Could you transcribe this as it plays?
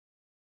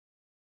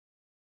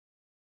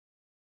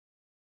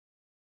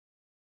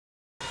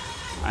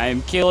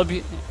I'm Caleb,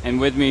 and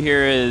with me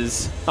here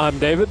is... I'm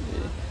David.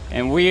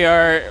 And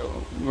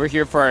we're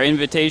here for our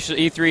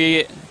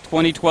E3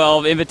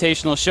 2012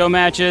 Invitational show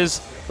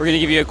matches. We're going to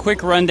give you a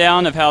quick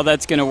rundown of how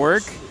that's going to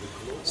work.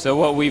 So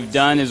what we've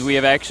done is we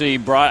have actually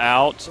brought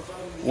out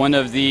one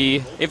of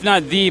the, if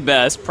not the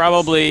best,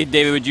 probably,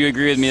 David, would you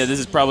agree with me that this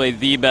is probably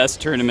the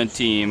best tournament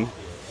team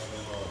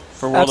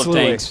for World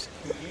Absolutely. of Tanks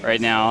right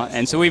now?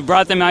 And so we've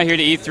brought them out here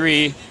to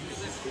E3.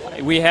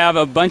 We have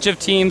a bunch of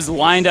teams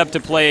lined up to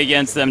play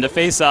against them to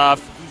face off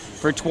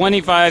for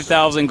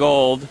 25,000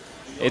 gold.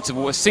 It's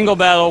a single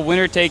battle,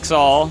 winner takes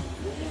all.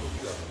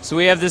 So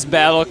we have this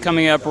battle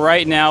coming up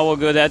right now. We'll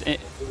go to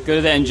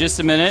that in just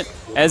a minute.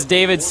 As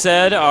David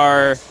said,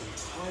 our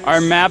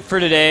map for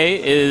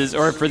today is,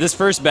 or for this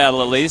first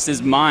battle at least,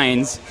 is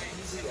mines.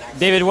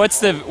 David, what's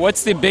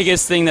the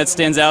biggest thing that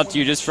stands out to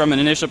you just from an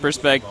initial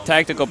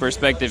tactical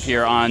perspective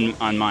here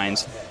on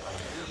mines?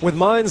 With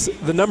mines,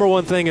 the number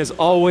one thing is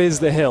always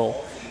the hill.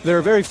 There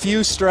are very few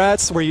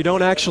strats where you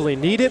don't actually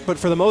need it, but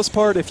for the most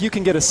part, if you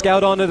can get a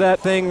scout onto that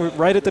thing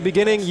right at the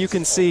beginning, you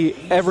can see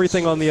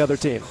everything on the other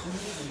team.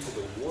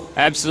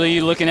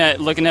 Absolutely. Looking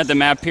at the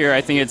map here,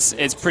 I think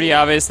it's pretty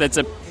obvious that's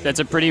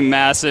a pretty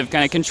massive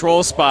kind of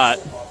control spot.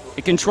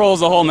 It controls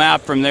the whole map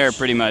from there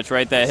pretty much,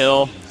 right? That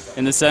hill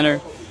in the center.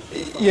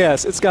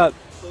 Yes, it's got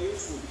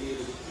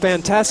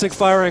fantastic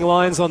firing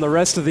lines on the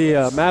rest of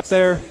the map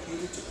there.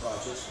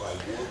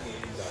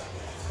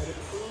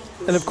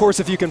 And of course,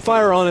 if you can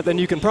fire on it, then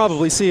you can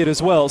probably see it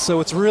as well.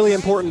 So it's really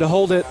important to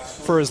hold it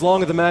for as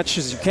long of the match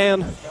as you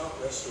can.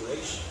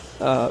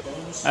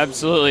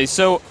 Absolutely.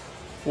 So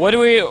what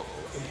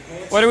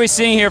are we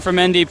seeing here from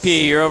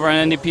NDP? You're over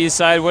on NDP's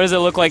side. What does it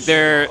look like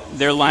they're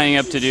lining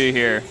up to do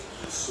here?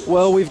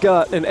 Well, we've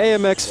got an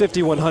AMX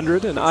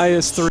 5100, an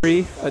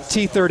IS-3, a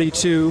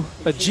T-32,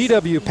 a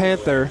GW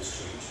Panther,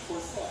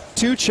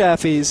 2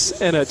 Chaffies,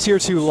 and a Tier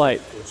 2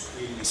 Light.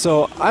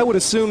 So I would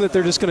assume that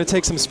they're just going to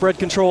take some spread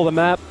control of the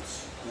map.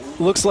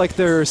 Looks like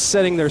they're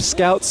setting their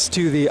scouts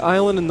to the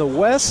island in the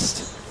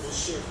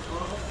west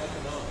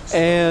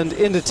and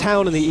into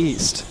town in the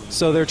east.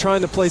 So they're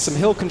trying to play some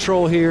hill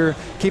control here,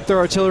 keep their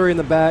artillery in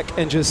the back,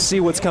 and just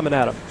see what's coming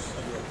at them.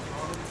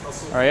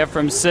 All right,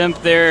 from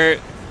SIMP,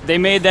 they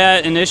made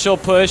that initial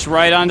push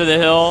right onto the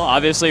hill,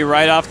 obviously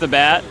right off the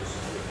bat.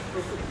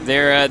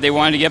 They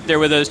wanted to get up there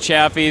with those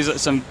Chaffies,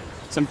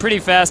 some pretty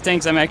fast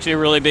tanks. I'm actually a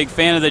really big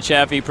fan of the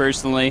Chaffee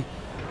personally.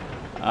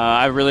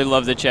 I really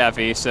love the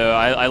Chaffee, so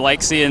I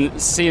like seeing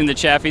the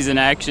Chaffies in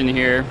action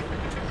here.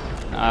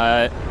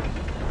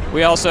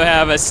 We also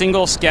have a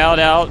single scout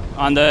out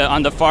on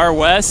the far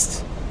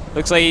west.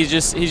 Looks like he's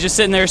just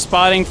sitting there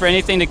spotting for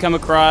anything to come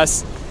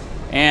across,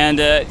 and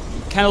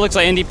kind of looks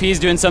like NDP is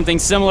doing something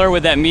similar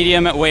with that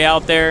medium way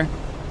out there.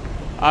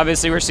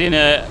 Obviously, we're seeing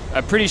a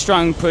pretty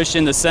strong push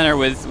in the center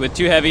with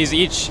 2 heavies.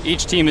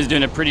 Each team is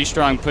doing a pretty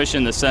strong push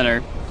in the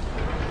center.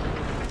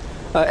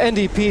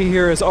 NDP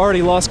here has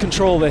already lost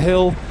control of the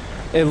hill.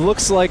 It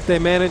looks like they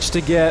managed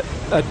to get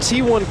a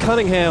T1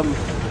 Cunningham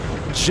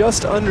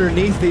just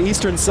underneath the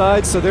eastern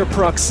side, so they're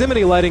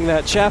proximity lighting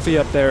that Chaffee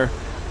up there.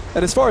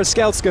 And as far as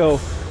scouts go,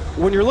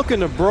 when you're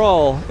looking to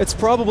brawl, it's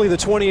probably the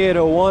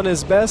 2801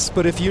 is best,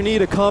 but if you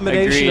need a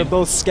combination of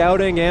both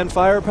scouting and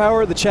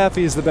firepower, the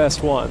Chaffee is the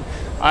best one.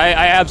 I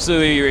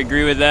absolutely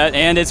agree with that,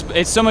 and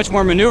it's so much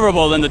more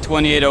maneuverable than the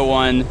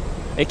 2801.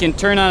 It can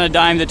turn on a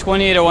dime. The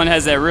 2801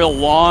 has that real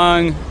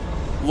long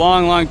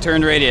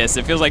turn radius.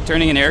 It feels like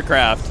turning an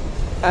aircraft.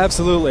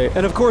 Absolutely.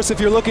 And of course,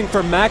 if you're looking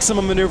for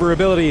maximum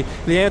maneuverability,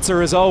 the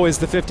answer is always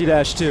the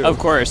 50-2. Of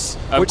course.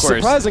 Which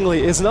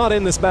surprisingly is not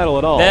in this battle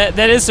at all.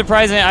 That is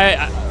surprising.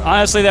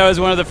 Honestly, that was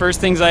one of the first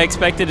things I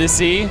expected to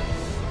see,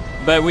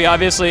 but we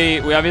obviously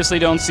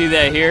don't see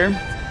that here.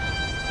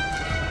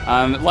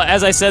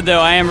 As I said,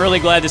 though, I am really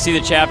glad to see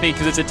the Chaffee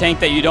because it's a tank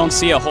that you don't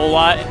see a whole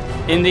lot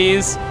in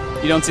these.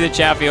 You don't see the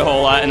Chaffee a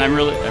whole lot, and I'm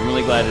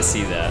really glad to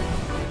see that.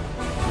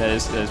 That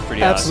is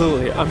pretty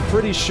Absolutely. awesome. I'm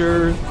pretty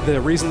sure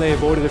the reason they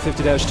avoided a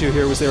 50-2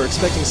 here was they were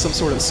expecting some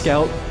sort of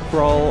scout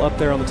brawl up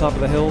there on the top of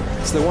the hill,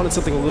 so they wanted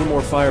something a little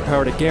more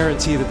firepower to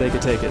guarantee that they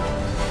could take it.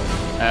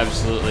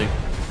 Absolutely.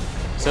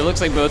 So it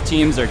looks like both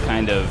teams are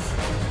kind of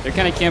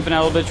camping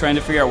out a little bit, trying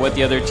to figure out what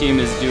the other team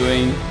is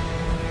doing,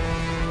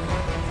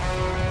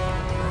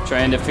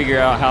 trying to figure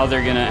out how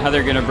they're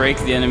gonna break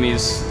the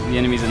enemy's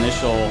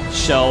initial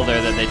shell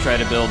there that they try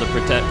to build to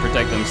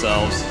protect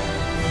themselves.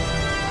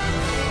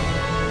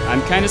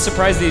 I'm kind of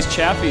surprised these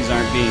Chaffies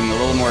aren't being a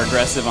little more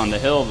aggressive on the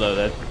hill,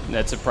 though.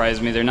 That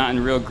surprised me. They're not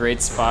in real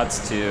great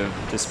spots to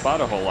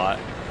spot a whole lot.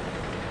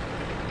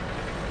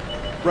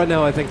 Right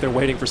now, I think they're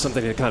waiting for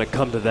something to kind of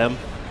come to them.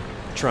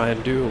 Try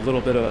and do a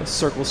little bit of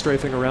circle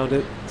strafing around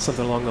it,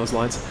 something along those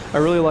lines. I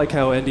really like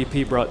how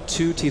NDP brought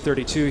 2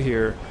 T-32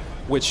 here,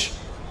 which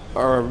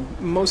are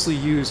mostly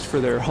used for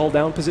their hull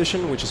down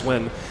position, which is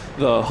when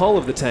the hull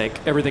of the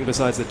tank, everything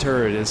besides the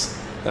turret, is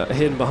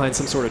hidden behind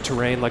some sort of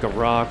terrain like a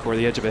rock or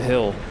the edge of a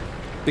hill.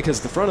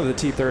 Because the front of the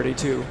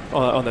T-32,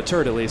 on the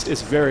turret at least,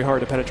 is very hard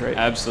to penetrate.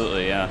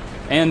 Absolutely, yeah.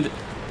 And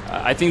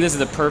I think this is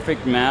the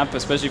perfect map,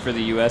 especially for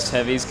the U.S.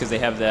 heavies, because they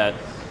have that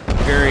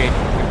very,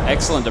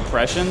 excellent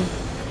depression,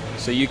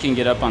 so you can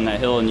get up on that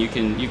hill and you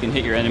can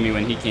hit your enemy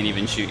when he can't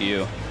even shoot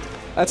you.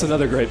 That's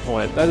another great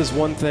point. That is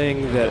one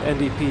thing that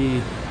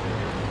NDP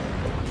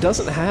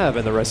doesn't have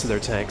in the rest of their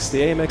tanks.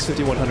 The AMX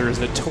 5100 is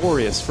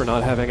notorious for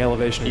not having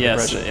elevation and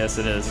depression. Yes,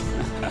 it is.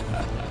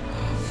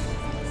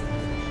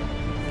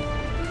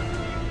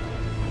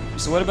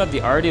 So what about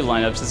the Arty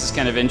lineups? This is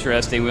kind of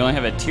interesting. We only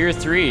have a tier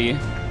 3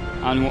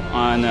 on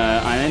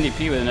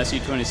NDP with an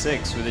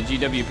SU-26 with a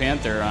GW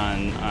Panther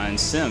on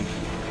SIMP.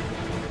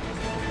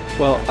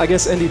 Well, I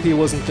guess NDP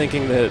wasn't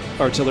thinking that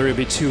artillery would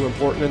be too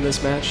important in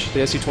this match. The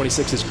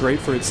SU-26 is great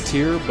for its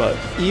tier, but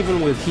even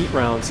with heat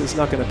rounds, it's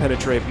not going to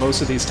penetrate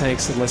most of these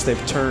tanks unless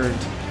they've turned.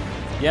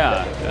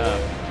 Yeah,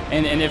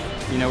 and if,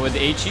 you know, with the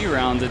HE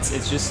rounds,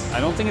 it's just, I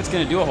don't think it's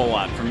going to do a whole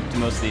lot to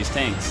most of these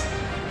tanks.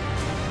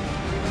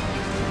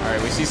 All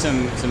right, we see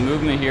some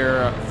movement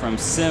here from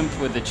SIMP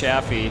with the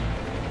Chaffee.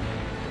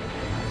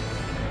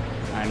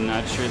 I'm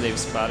not sure they've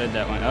spotted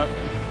that one up.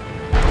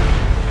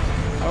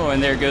 Oh,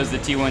 and there goes the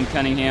T1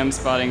 Cunningham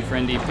spotting for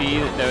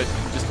NDP. That was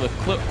just a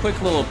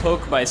quick little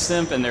poke by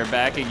SIMP, and they're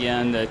back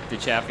again. The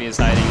Chaffee is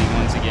hiding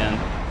once again.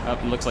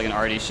 Up, looks like an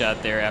Arty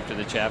shot there after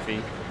the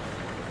Chaffee.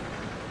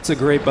 It's a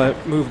great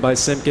move by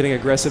SIMP, getting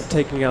aggressive,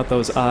 taking out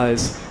those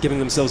eyes, giving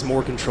themselves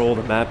more control of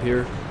the map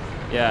here.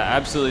 Yeah,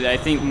 absolutely. I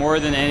think more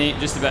than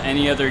just about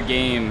any other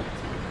game,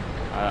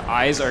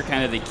 eyes are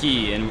kind of the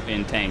key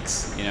in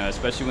tanks, you know,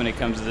 especially when it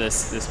comes to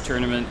this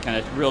tournament kind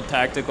of real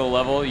tactical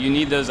level. You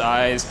need those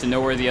eyes to know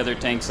where the other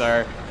tanks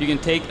are. If you can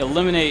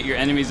eliminate your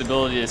enemy's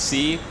ability to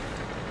see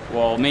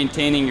while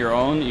maintaining your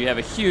own, you have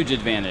a huge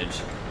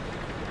advantage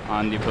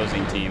on the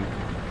opposing team.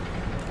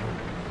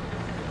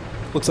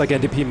 Looks like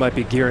NDP might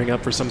be gearing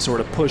up for some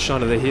sort of push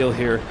onto the heel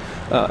here.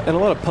 In a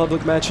lot of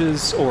public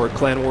matches or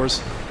clan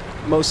wars,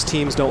 most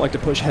teams don't like to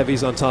push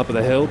heavies on top of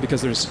the hill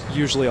because there's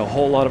usually a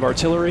whole lot of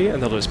artillery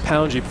and they'll just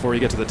pound you before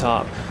you get to the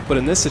top. But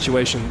in this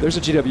situation, there's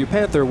a GW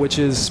Panther, which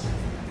is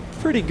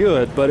pretty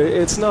good, but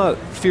it's not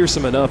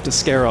fearsome enough to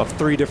scare off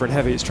 3 different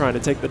heavies trying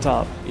to take the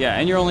top. Yeah,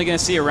 and you're only going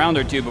to see a round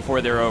or 2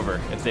 before they're over.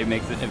 If they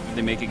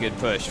make a good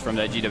push from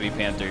that GW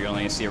Panther, you're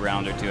only going to see a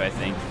round or 2, I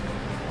think,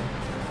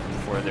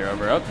 before they're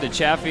over. Oh, the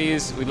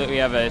Chaffies, we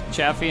have a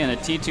Chaffee and a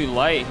T2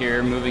 Light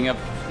here moving up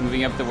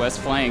the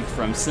west flank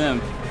from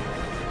SIMP.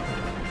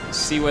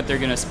 See what they're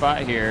going to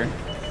spot here.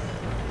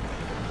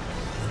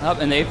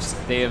 Up, and they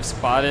have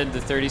spotted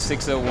the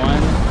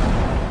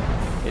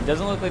 3601. It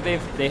doesn't look like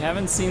they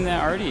haven't seen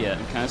that Arty yet.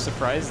 I'm kind of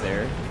surprised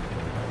there.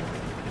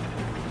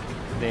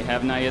 They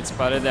have not yet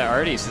spotted that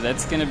Arty, so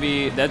that's going to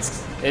be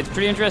it's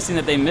pretty interesting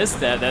that they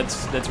missed that.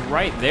 That's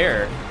right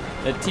there.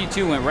 That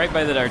T2 went right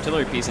by that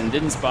artillery piece and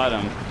didn't spot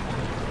him.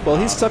 Well,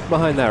 he's stuck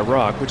behind that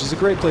rock, which is a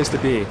great place to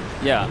be.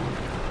 Yeah.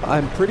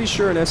 I'm pretty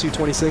sure an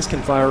SU-26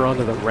 can fire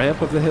onto the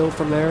ramp of the hill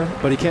from there,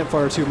 but he can't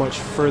fire too much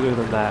further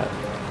than that.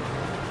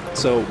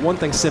 So one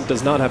thing SIMP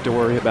does not have to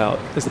worry about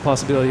is the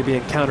possibility of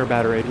being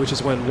counter-batteried, which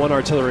is when one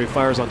artillery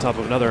fires on top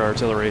of another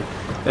artillery.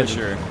 For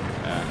sure.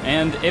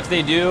 And if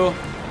they do,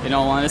 in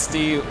all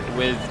honesty,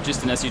 with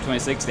just an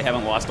SU-26, they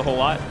haven't lost a whole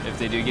lot. If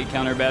they do get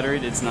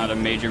counter-batteried, it's not a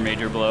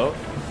major blow.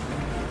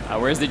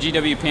 Whereas the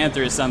GW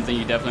Panther is something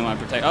you definitely want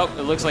to protect. Oh,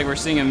 it looks like we're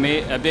seeing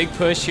a big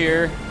push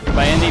here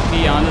by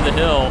NDP onto the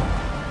hill.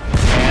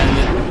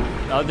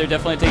 And they're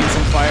definitely taking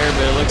some fire,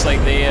 but it looks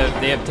like they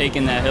have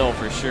taken that hill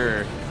for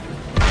sure.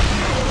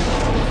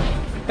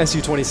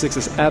 SU-26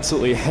 is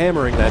absolutely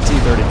hammering that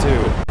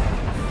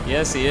T-32.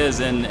 Yes, he is,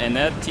 and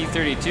that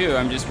T-32,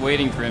 I'm just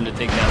waiting for him to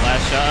take that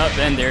last shot up,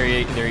 and there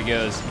he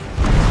goes.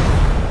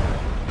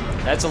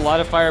 That's a lot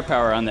of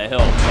firepower on that hill.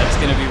 That's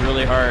going to be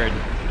really hard.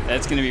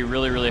 That's going to be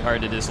really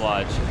hard to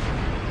dislodge.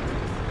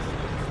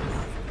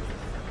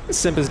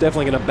 SIMP is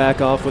definitely going to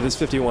back off with his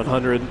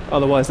 5100.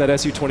 Otherwise, that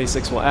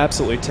SU-26 will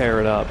absolutely tear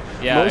it up.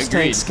 Yeah, most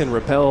tanks can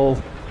repel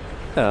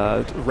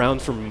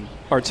round from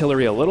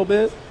artillery a little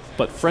bit,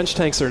 but French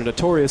tanks are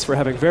notorious for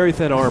having very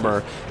thin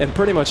armor, and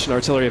pretty much an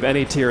artillery of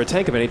any tier, a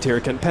tank of any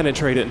tier, can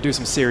penetrate it and do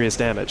some serious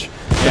damage.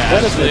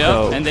 Yeah,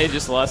 absolutely. And they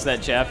just lost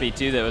that Chaffee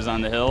too that was on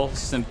the hill.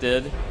 SIMP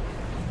did.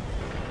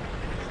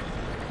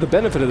 The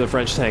benefit of the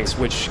French tanks,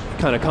 which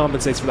kind of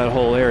compensates for that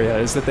whole area,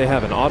 is that they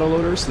have an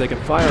autoloader, so they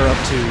can fire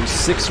up to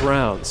 6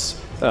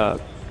 rounds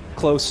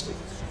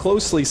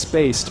closely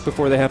spaced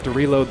before they have to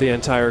reload the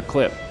entire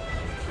clip.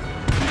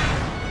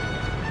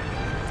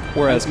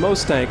 Whereas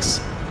most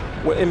tanks,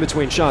 in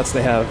between shots,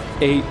 they have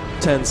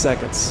 8-10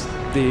 seconds.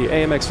 The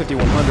AMX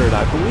 5100,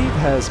 I believe,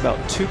 has about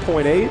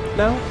 2.8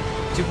 now?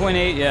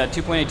 2.8, yeah,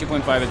 2.8,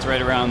 2.5, it's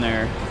right around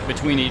there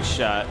between each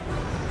shot.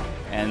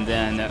 And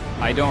then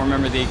I don't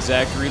remember the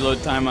exact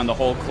reload time on the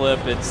whole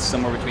clip. It's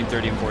somewhere between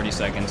 30 and 40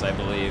 seconds, I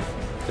believe.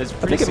 That's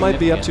pretty I think it might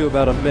be up to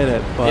about a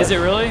minute. But is it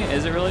really?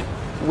 Is it really?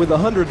 With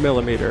 100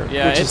 millimeter.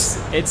 Yeah,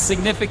 it's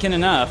significant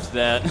enough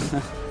that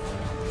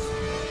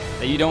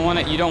that you don't want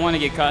to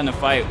get caught in a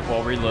fight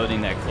while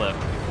reloading that clip.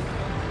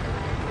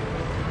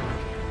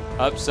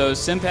 Up, so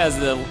SIMP has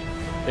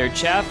their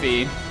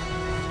Chaffee.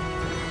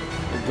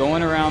 They're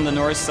going around the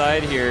north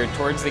side here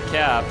towards the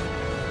cap.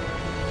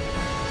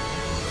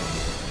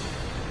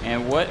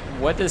 And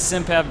what does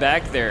SIMP have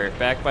back there,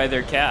 back by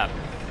their cap?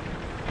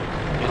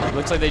 It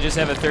looks like they just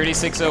have a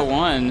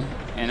 3601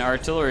 and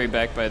artillery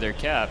back by their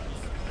cap.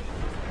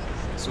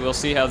 So we'll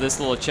see how this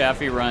little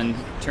Chaffee run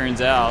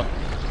turns out.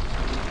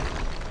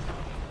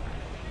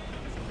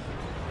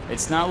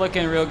 It's not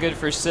looking real good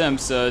for SIMP,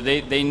 so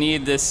they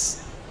need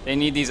this. They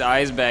need these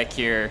eyes back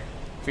here.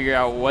 Figure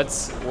out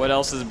what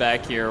else is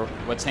back here,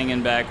 what's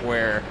hanging back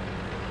where.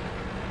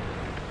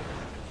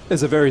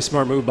 It's a very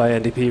smart move by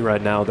NDP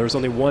right now. There's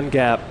only one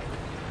gap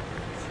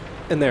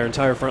in their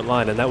entire front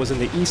line, and that was in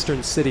the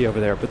eastern city over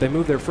there. But they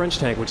moved their French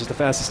tank, which is the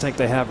fastest tank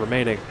they have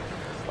remaining,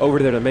 over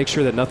there to make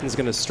sure that nothing's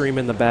going to stream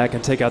in the back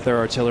and take out their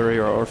artillery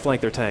or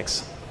flank their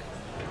tanks.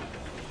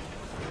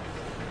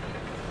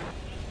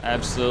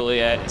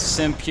 Absolutely. At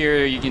SIMP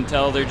here, you can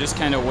tell they're just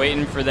kind of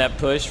waiting for that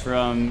push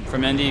from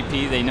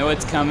NDP. They know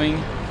it's coming,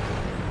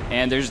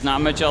 and there's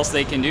not much else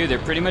they can do. They're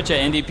pretty much at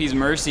NDP's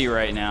mercy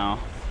right now.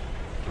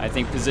 I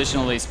think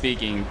positionally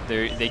speaking,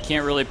 they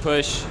can't really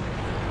push.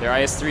 Their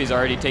IS-3 is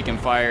already taking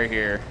fire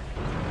here.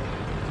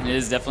 And it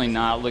is definitely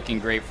not looking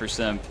great for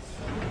SIMP.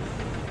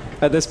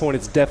 At this point,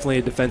 it's definitely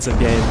a defensive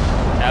game.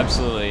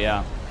 Absolutely,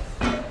 yeah.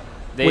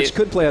 Which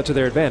could play out to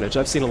their advantage.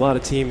 I've seen a lot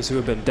of teams who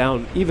have been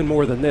down even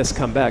more than this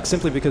come back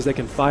simply because they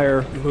can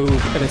fire, move,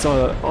 and it's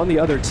on the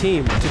other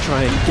team to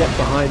try and get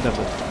behind them.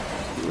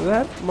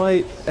 That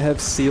might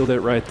have sealed it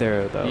right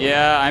there, though.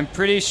 Yeah, I'm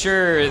pretty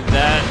sure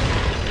that...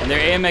 And their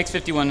AMX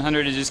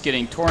 5100 is just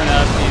getting torn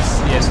up.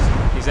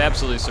 He's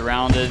absolutely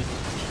surrounded.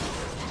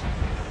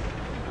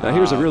 Now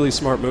here's a really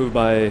smart move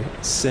by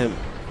SIMP.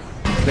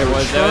 They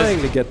were trying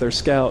to get their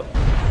scout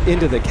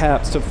into the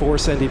caps to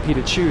force NDP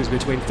to choose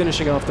between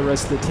finishing off the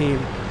rest of the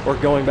team or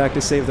going back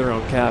to save their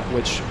own cap,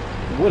 which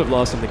would have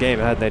lost them the game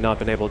had they not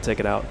been able to take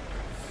it out.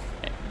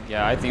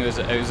 Yeah, I think it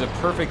was a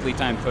perfectly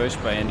timed push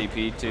by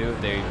NDP too.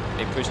 They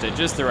pushed at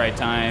just the right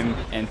time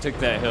and took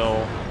that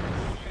hill.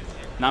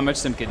 Not much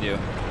SIMP could do,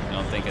 I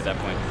don't think, at that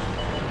point.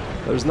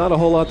 There's not a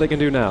whole lot they can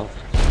do now.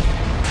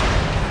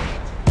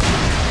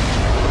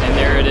 And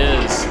there it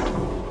is.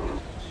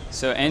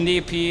 So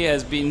NDP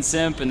has beaten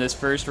SIMP in this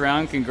first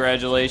round.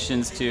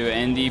 Congratulations to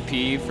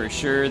NDP for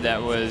sure.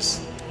 That was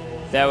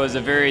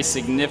a very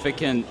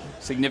significant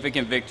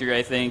victory,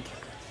 I think.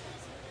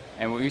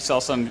 And we saw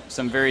some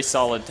very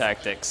solid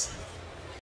tactics.